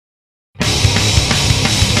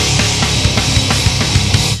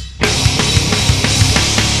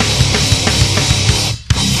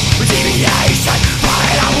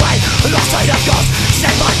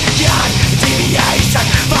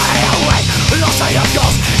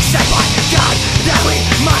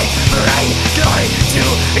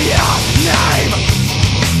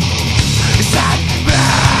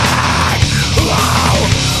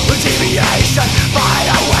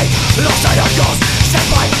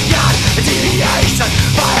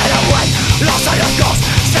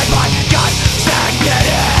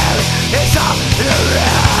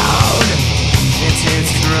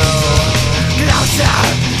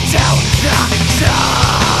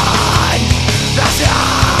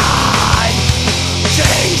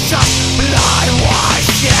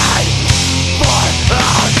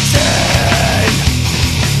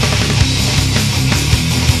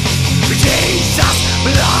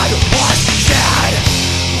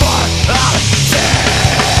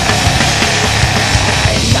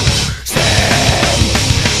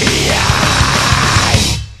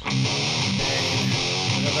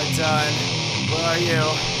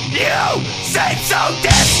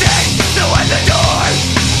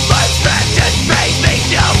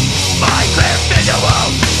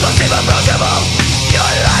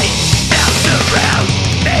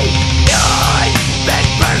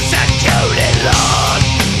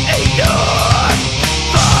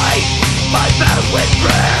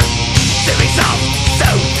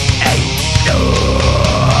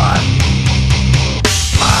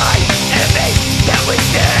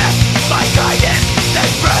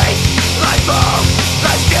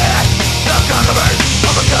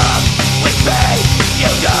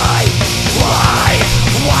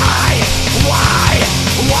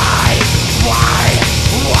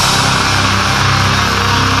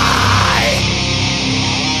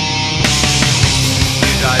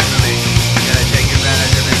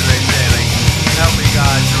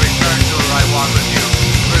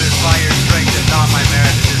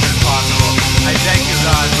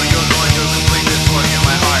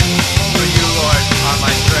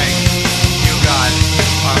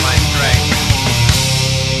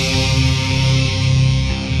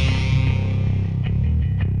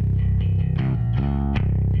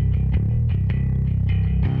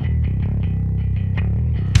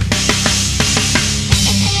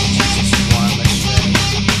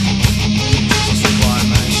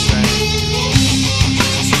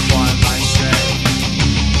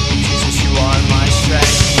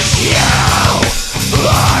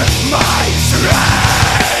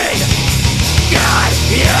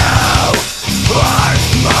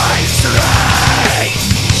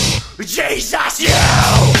Jesus, you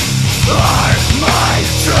are my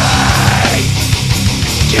strength.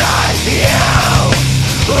 God, you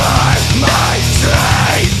are my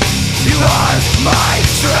strength. You are my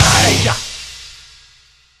strength.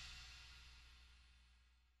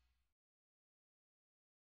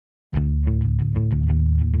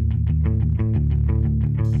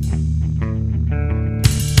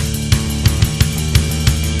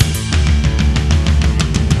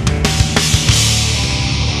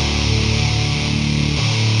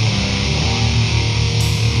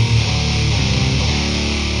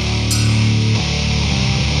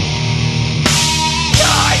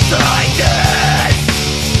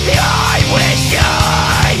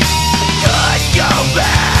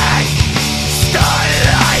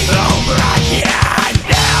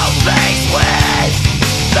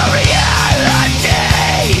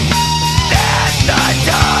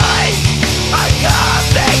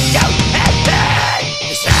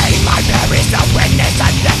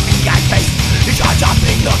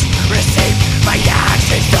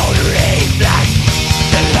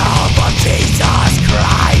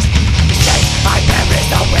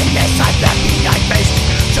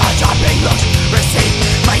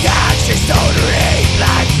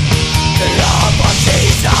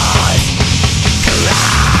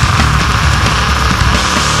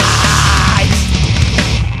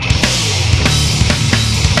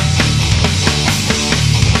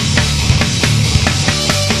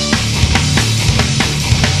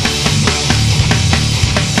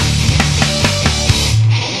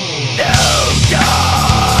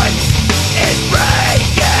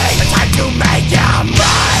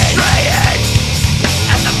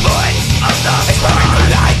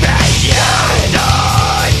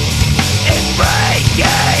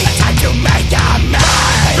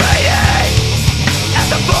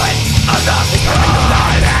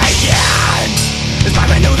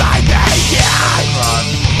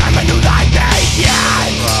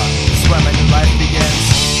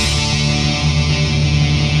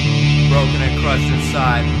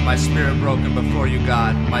 My spirit broken before you,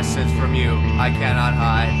 God. My sins from you, I cannot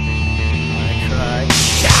hide. I cry.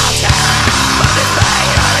 Shelter from this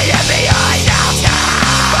pain, only in the eyes. Shelter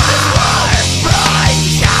from this war, pride.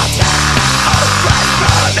 Shelter, oppressed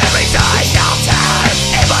from every side. Shelter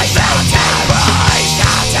in my faith and pride.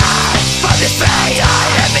 Shelter from this pain,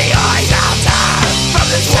 only in the eyes. Shelter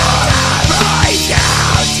from this war, pride.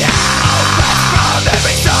 Shelter, oppressed from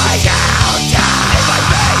every side. Shelter in my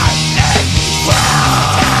faith and pride.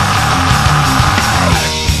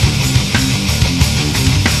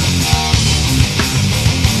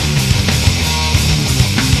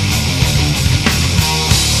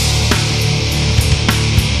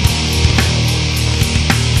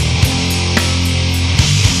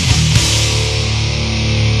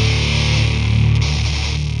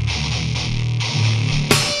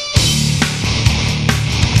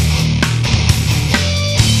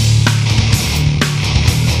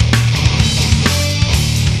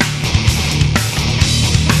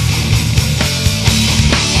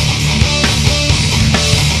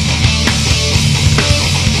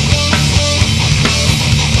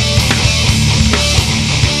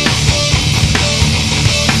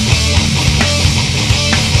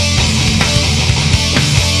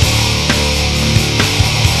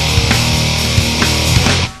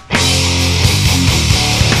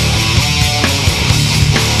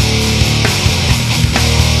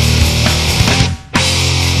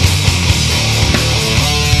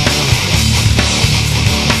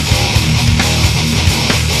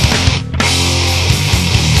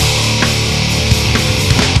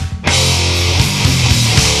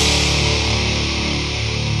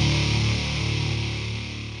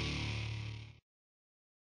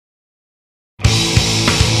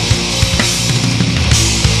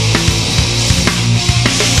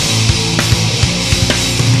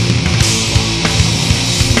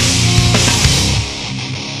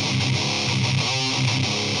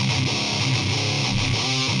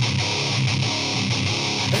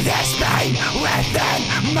 This pain within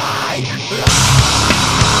my heart.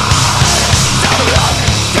 So long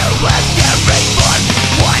to live every form.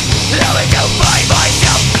 One, only to find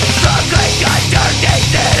myself struggling underneath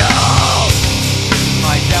it all.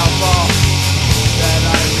 My downfall, that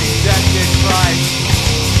I rejected Christ.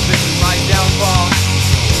 This is my downfall,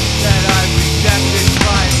 that I rejected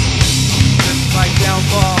Christ. This is my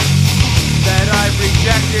downfall, that I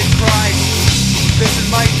rejected Christ. This is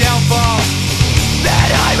my downfall, that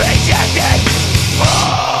I rejected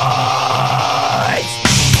Christ.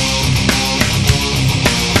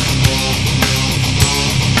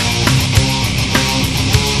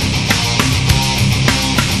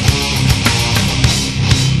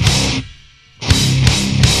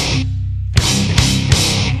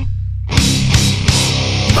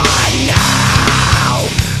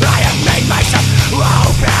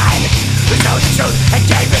 know the truth and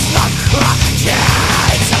gave his love a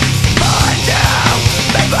chance. But now,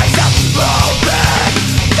 make myself open.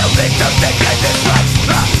 Don't think the thinking this much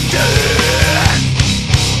again.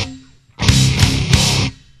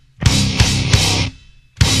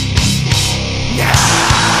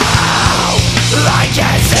 Now, I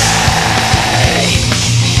can see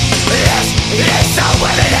this is so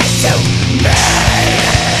evident to me.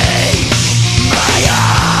 My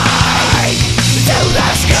eyes to the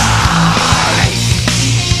sky.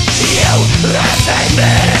 You have set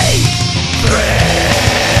me free.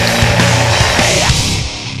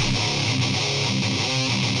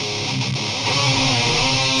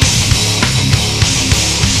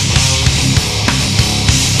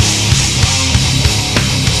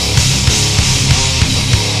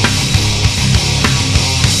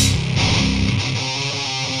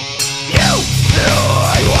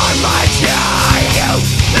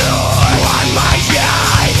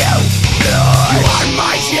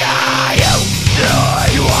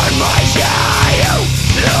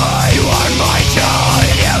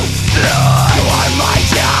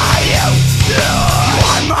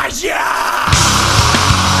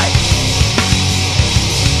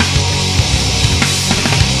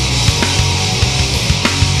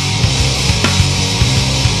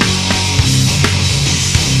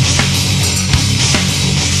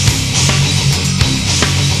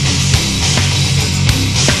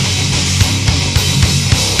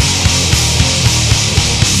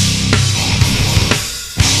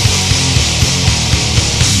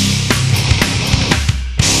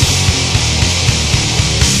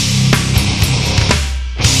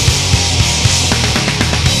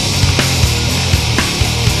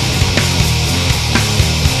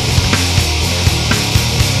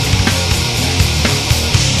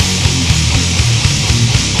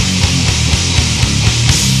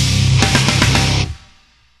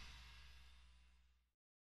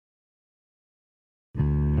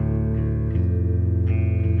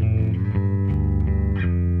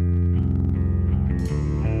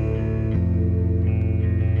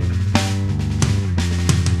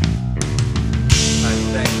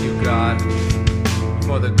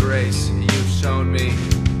 For the grace you've shown me.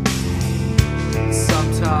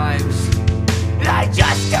 Sometimes I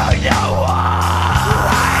just don't know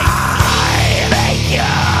why.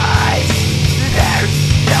 Because there's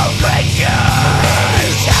no good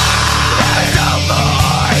choice. There's no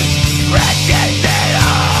more wretched than I.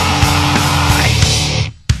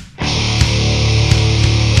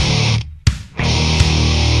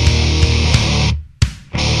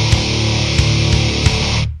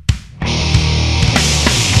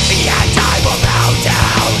 Yet I will bow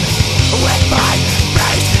down with my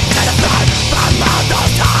face to the floor from all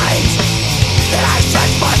those times.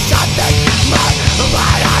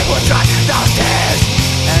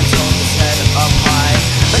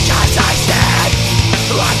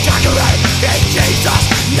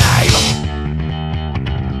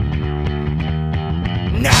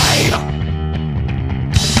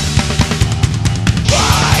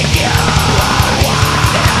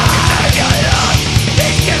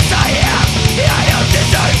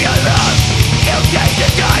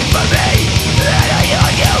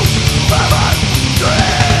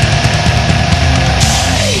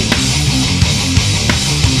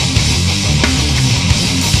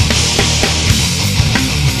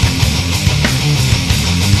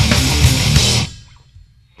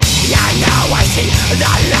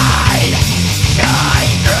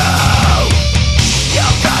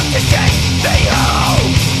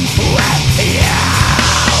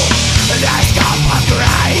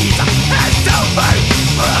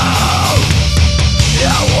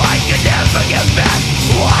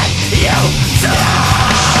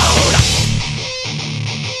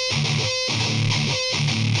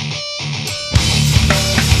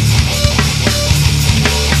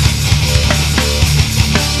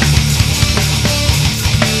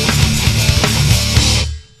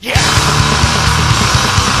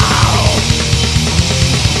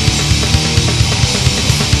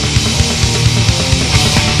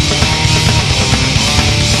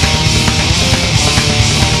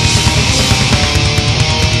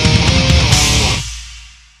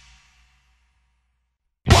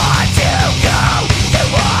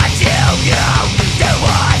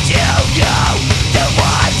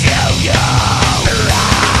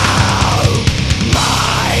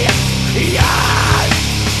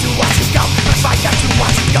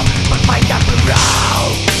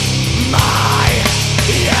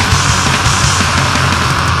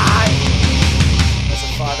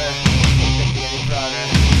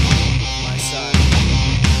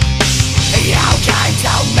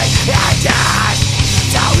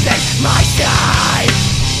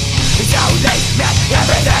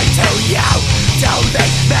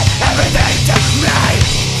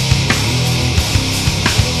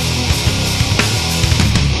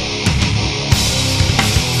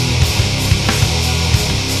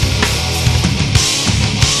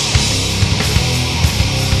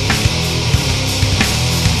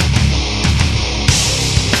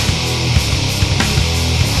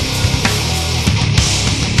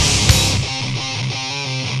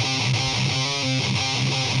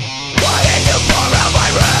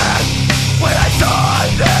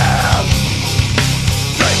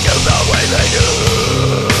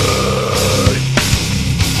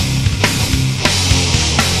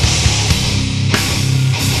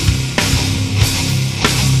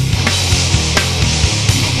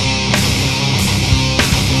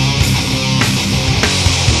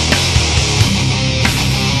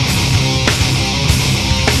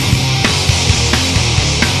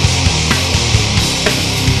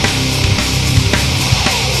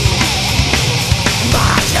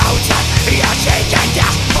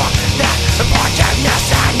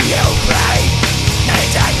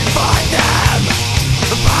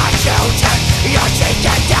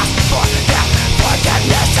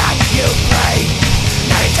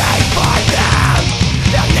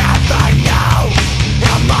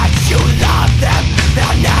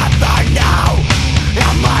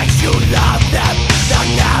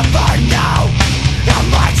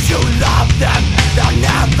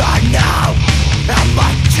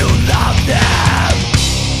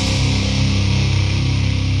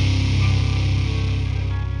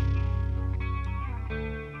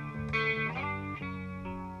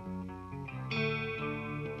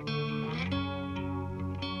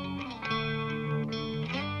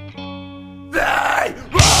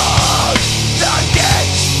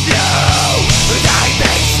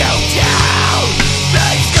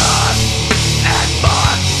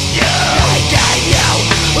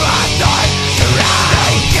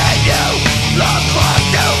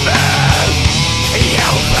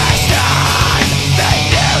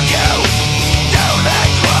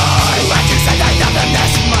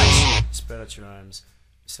 such rhymes.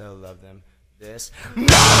 So love them. This.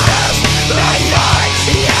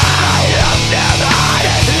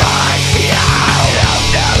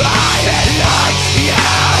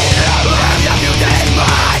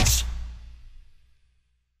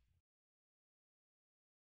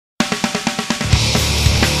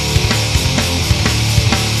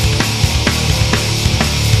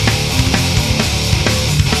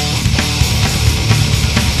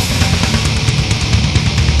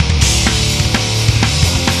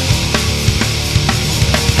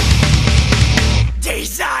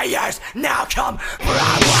 Desires now come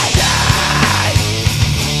from within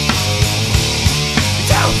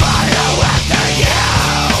to follow after you.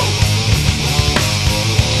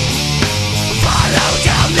 Follow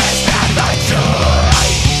down this path of joy.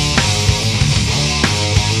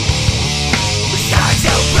 Start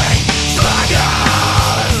to bring struggle.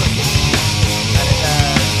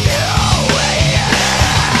 No way out.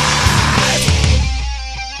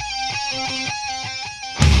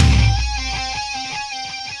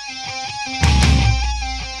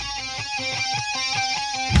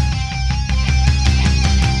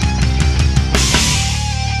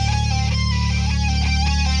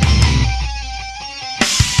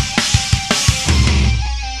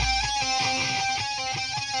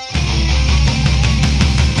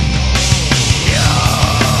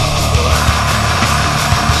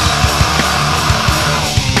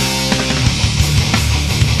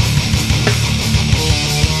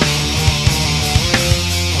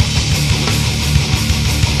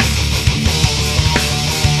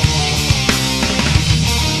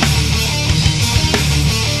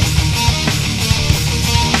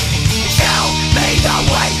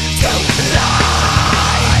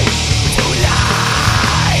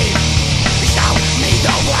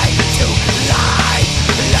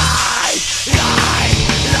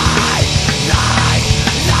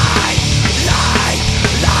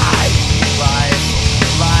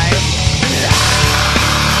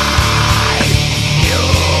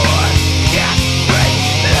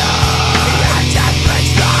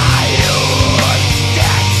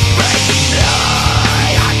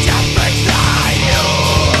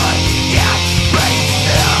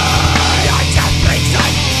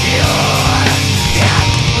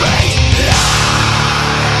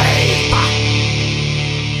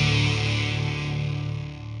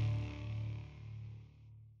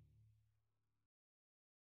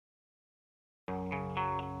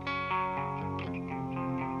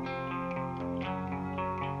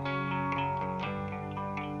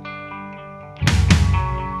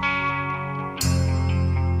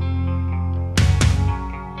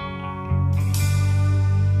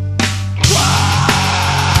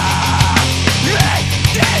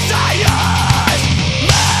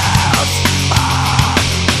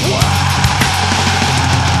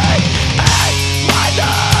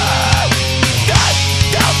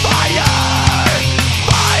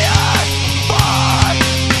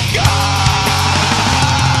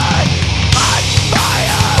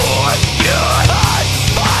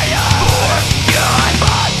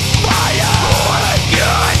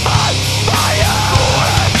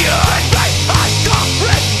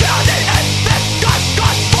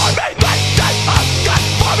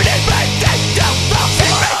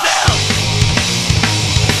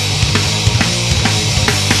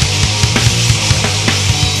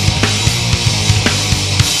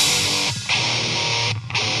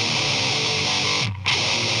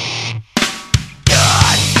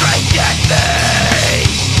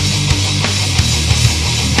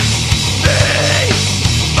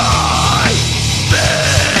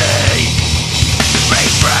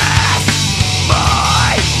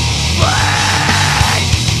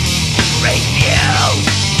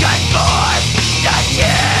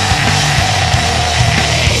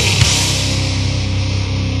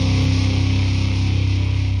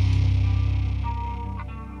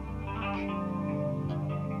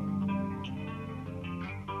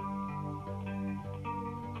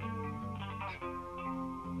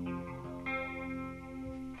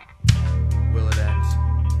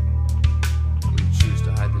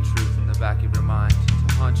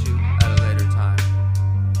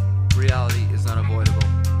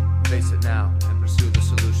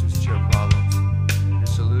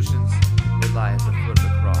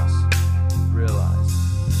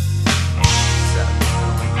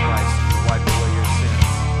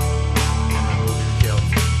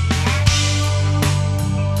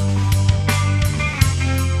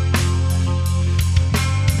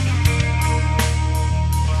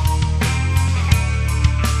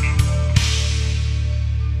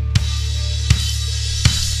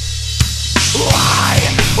 Why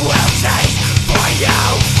will change for you?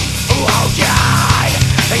 Won't you?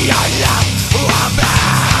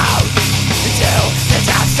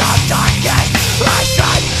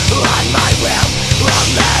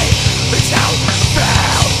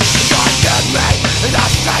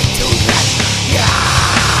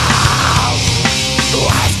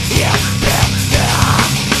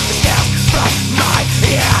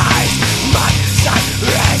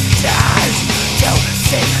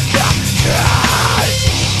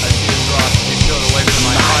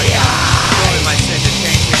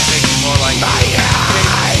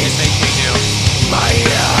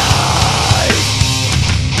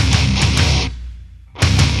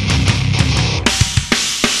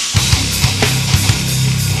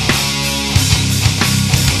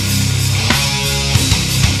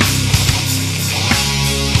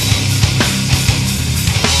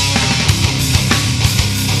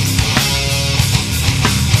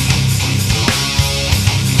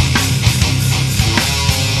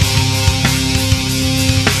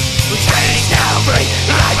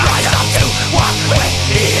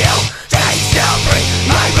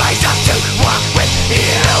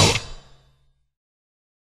 you.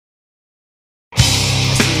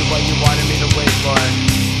 I see what you wanted me to wait for.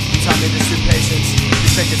 You taught me this true patience,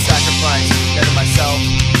 this sacred sacrifice. That of myself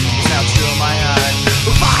is now true in my heart.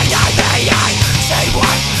 Finally I say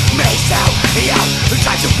what makes you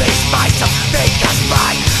try to please myself, because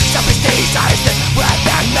my selfish desires that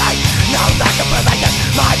within me no longer prevent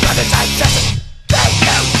my brothers and sisters. Thank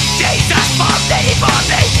you, Jesus, for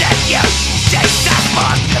believing you. Jesus,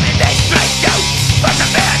 for giving me strength to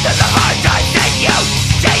persevere to the heart. I thank you,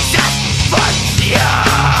 Jesus, for you.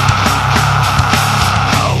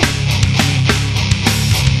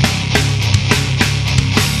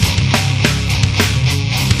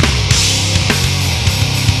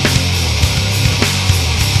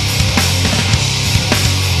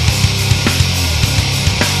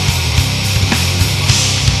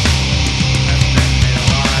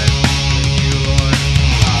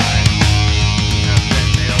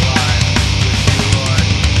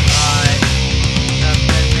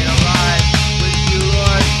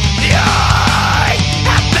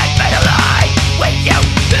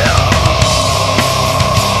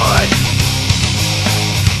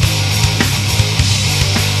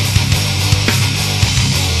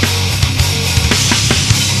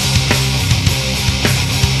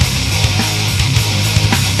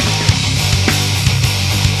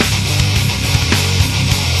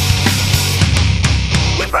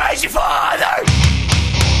 We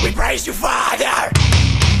praise you, Father.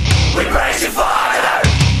 We praise you, Father. We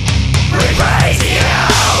praise you.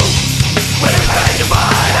 We praise you,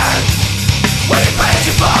 Father. We praise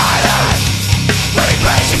you, Father. We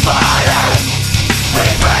praise you, Father. We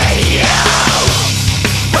praise you.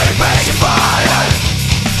 We praise you, Father.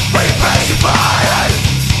 We praise you, Father.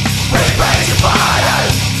 We praise you, Father.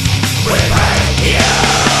 We praise you.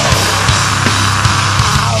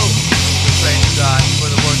 We praise you, God, for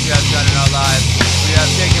the work you have done in our lives. You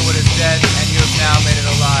have taken what is dead, and you have now made it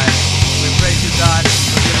alive. We praise you, God,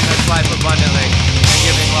 for giving us life abundantly, and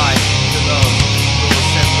giving life to those who will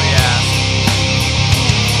simply ask.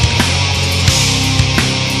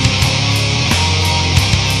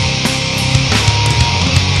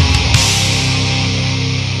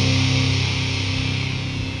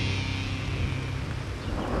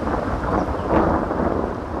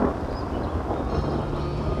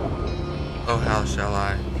 Oh, how shall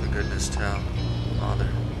I the goodness tell, Father,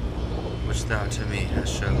 which thou to me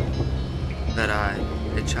hast shown, that I,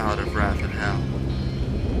 a child of wrath and hell,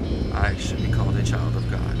 I should be called a child of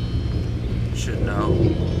God, should know,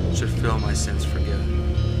 should feel my sins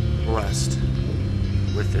forgiven, blessed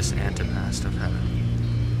with this antepast of heaven.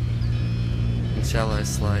 And shall I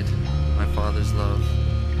slight my Father's love,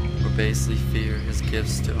 or basely fear his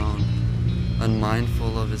gifts to own,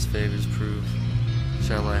 unmindful of his favors prove?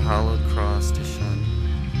 Shall I hallowed cross to shun,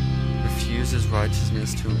 refuse his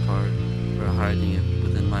righteousness to impart, or hiding it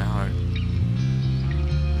within my heart?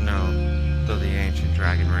 No, though the ancient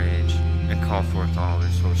dragon rage, and call forth all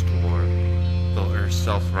his host to war, though earth's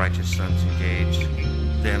self-righteous sons engage,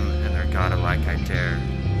 them and their God alike I dare,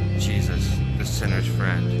 Jesus, the sinner's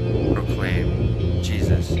friend, proclaim,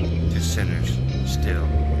 Jesus, to sinners, still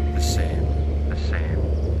the same, the same,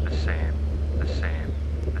 the same, the same,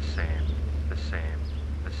 the same, the same, the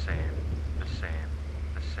same, the same, the same,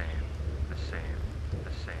 the same, the same, the same,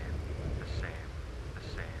 the same, the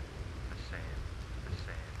same, the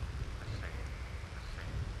same,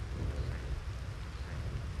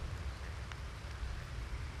 the same, the same,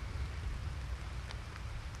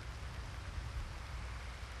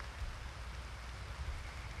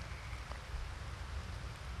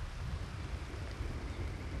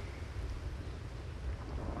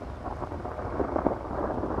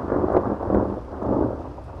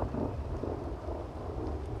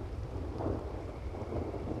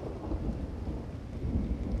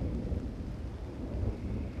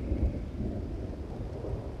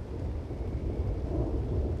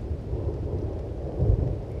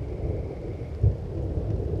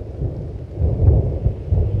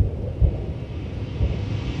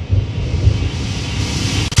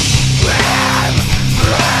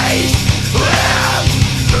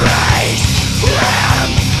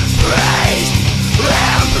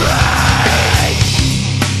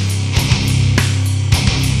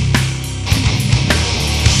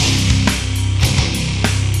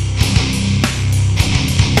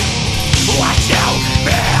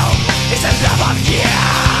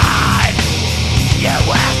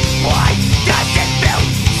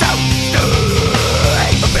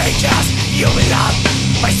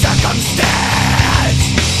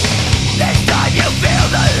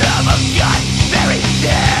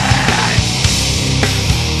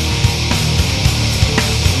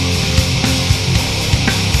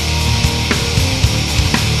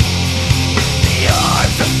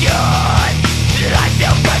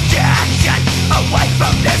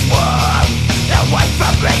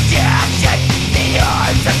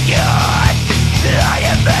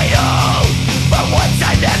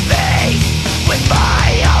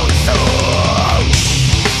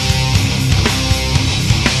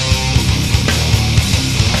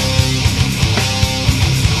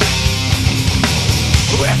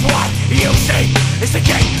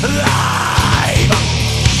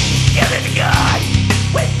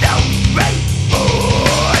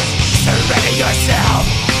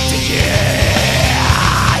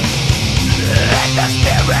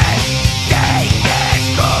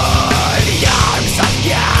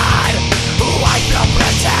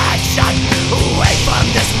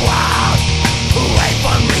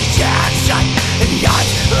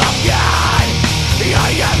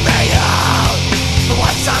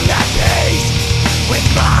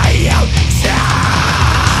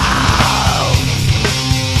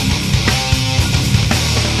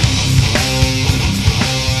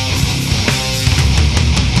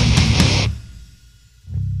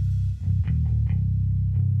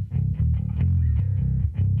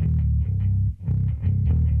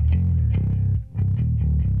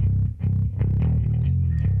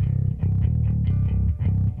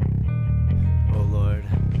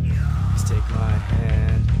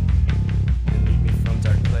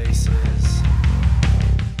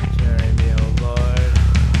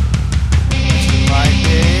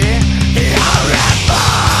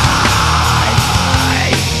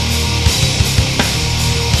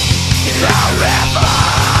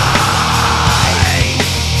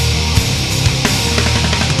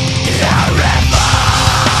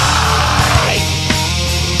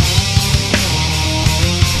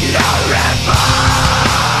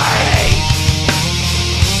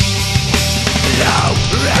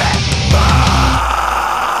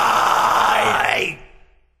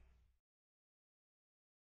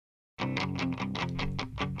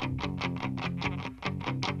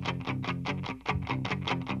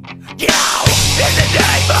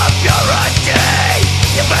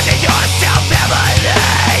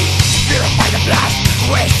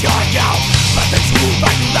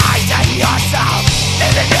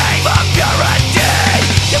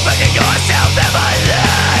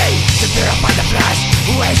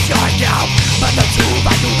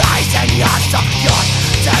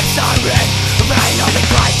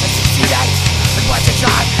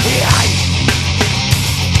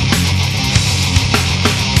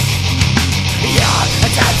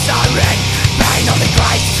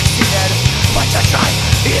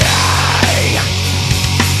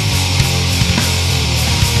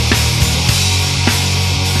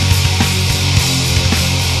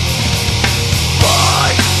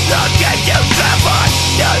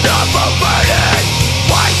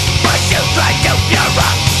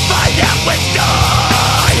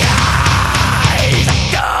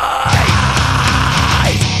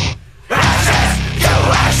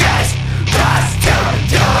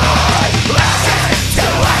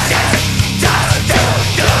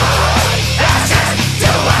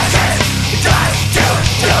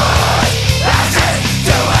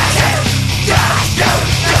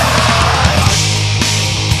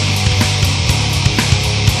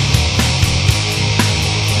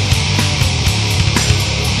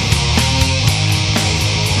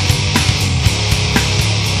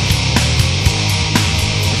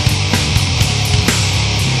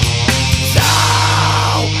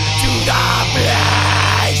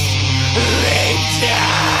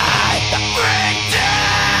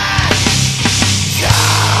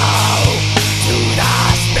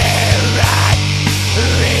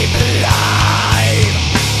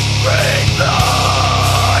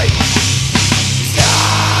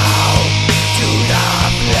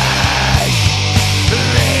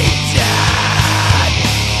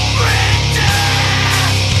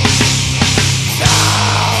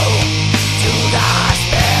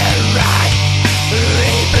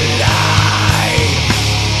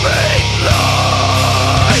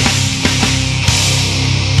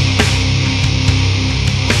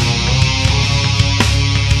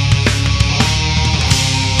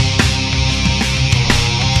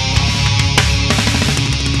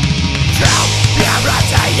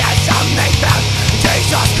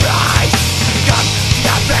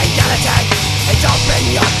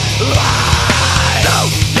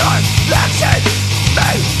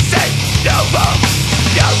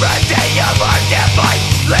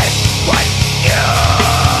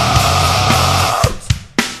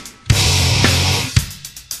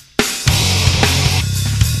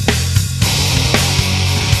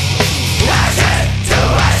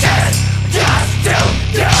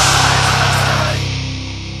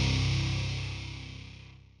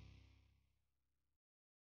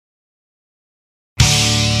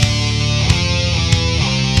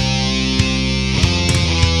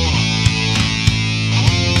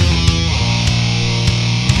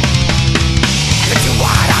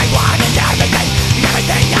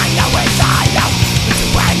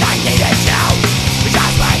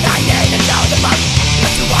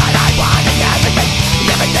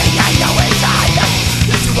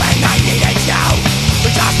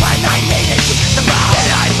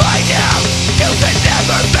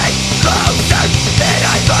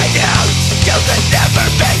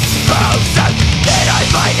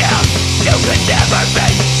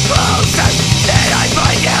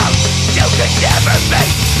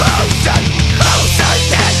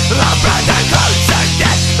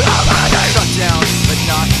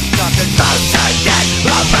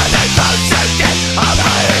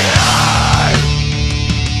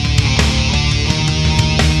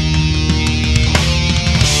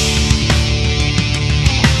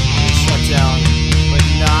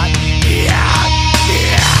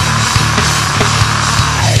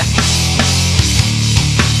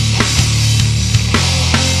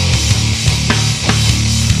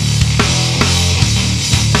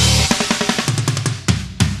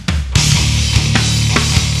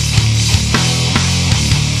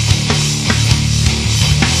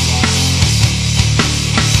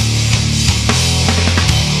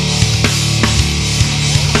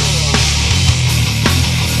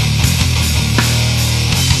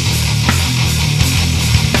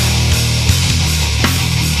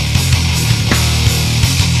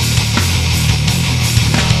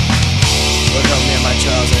 of my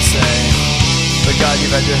trials, I say. But God,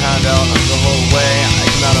 you've had your hand out the whole way. I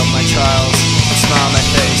come out of my trials, a smile on my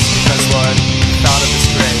face, because Lord, found of His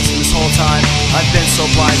grace. And this whole time, I've been so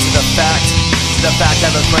blind to the fact I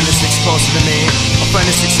have a friend that sticks closer to me, a friend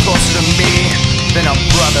that sticks closer to me than a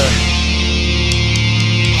brother.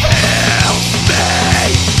 Help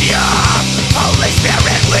me, your Holy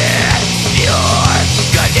Spirit will